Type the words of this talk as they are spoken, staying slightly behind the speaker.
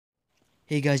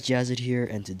Hey guys, Jazzed here,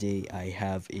 and today I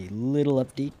have a little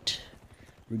update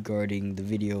regarding the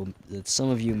video that some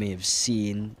of you may have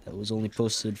seen that was only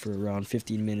posted for around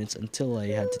 15 minutes until I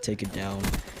had to take it down.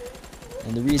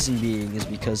 And the reason being is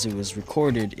because it was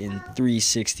recorded in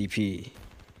 360p.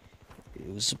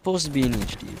 It was supposed to be in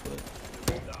HD,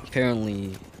 but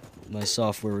apparently my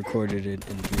software recorded it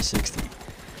in 360.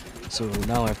 So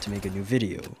now I have to make a new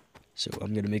video. So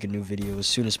I'm gonna make a new video as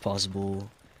soon as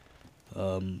possible.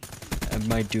 I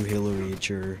might do Halo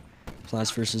Reach or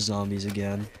Plants vs. Zombies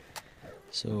again.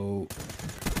 So,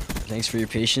 thanks for your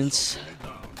patience,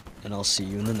 and I'll see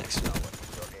you in the next one.